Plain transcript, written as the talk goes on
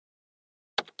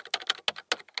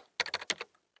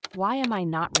Why am I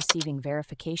not receiving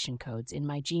verification codes in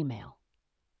my Gmail?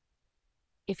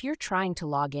 If you're trying to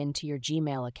log into your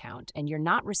Gmail account and you're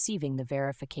not receiving the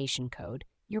verification code,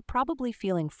 you're probably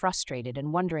feeling frustrated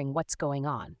and wondering what's going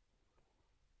on.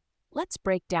 Let's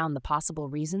break down the possible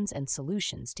reasons and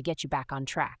solutions to get you back on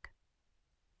track.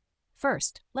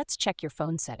 First, let's check your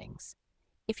phone settings.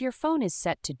 If your phone is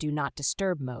set to Do Not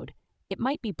Disturb mode, it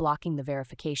might be blocking the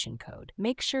verification code.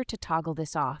 Make sure to toggle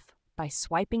this off by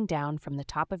swiping down from the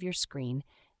top of your screen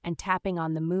and tapping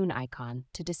on the moon icon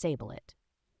to disable it.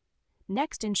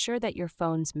 Next, ensure that your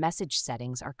phone's message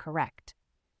settings are correct.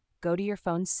 Go to your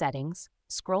phone's settings,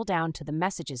 scroll down to the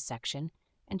Messages section,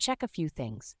 and check a few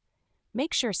things.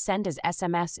 Make sure Send as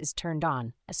SMS is turned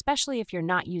on, especially if you're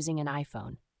not using an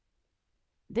iPhone.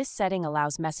 This setting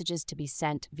allows messages to be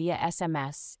sent via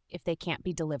SMS if they can't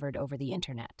be delivered over the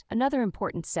internet. Another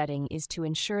important setting is to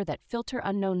ensure that Filter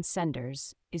Unknown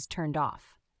Senders is turned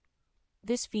off.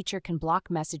 This feature can block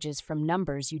messages from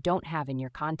numbers you don't have in your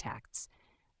contacts,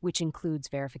 which includes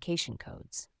verification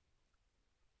codes.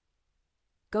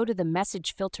 Go to the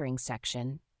Message Filtering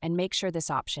section and make sure this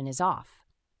option is off.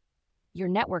 Your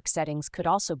network settings could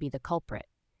also be the culprit.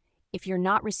 If you're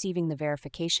not receiving the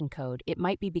verification code, it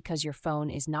might be because your phone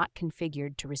is not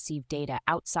configured to receive data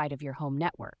outside of your home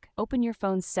network. Open your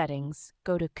phone's settings,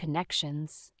 go to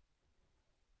Connections,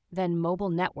 then Mobile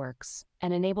Networks,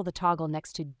 and enable the toggle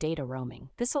next to Data Roaming.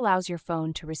 This allows your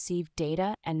phone to receive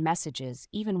data and messages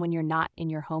even when you're not in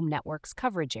your home network's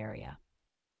coverage area.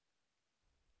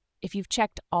 If you've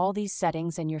checked all these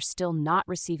settings and you're still not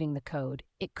receiving the code,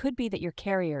 it could be that your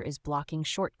carrier is blocking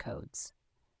short codes.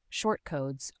 Short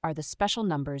codes are the special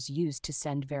numbers used to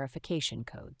send verification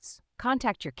codes.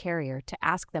 Contact your carrier to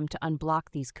ask them to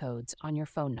unblock these codes on your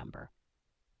phone number.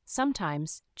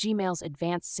 Sometimes, Gmail's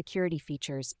advanced security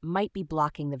features might be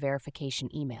blocking the verification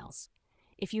emails.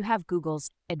 If you have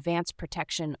Google's Advanced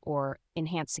Protection or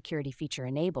Enhanced Security feature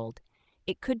enabled,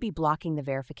 it could be blocking the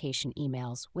verification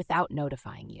emails without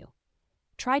notifying you.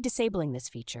 Try disabling this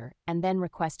feature and then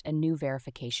request a new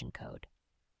verification code.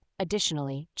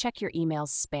 Additionally, check your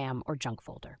email's spam or junk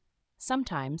folder.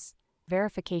 Sometimes,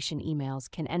 verification emails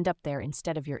can end up there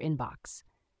instead of your inbox.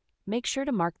 Make sure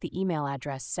to mark the email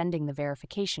address sending the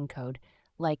verification code,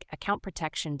 like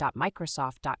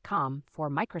accountprotection.microsoft.com for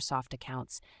Microsoft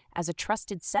accounts, as a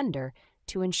trusted sender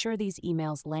to ensure these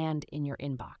emails land in your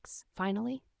inbox.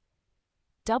 Finally,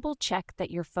 double-check that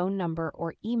your phone number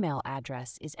or email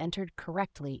address is entered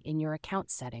correctly in your account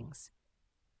settings.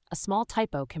 A small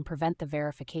typo can prevent the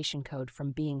verification code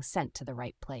from being sent to the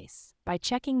right place. By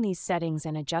checking these settings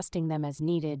and adjusting them as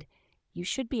needed, you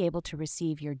should be able to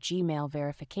receive your Gmail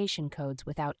verification codes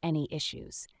without any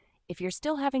issues. If you're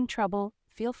still having trouble,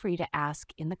 feel free to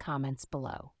ask in the comments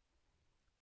below.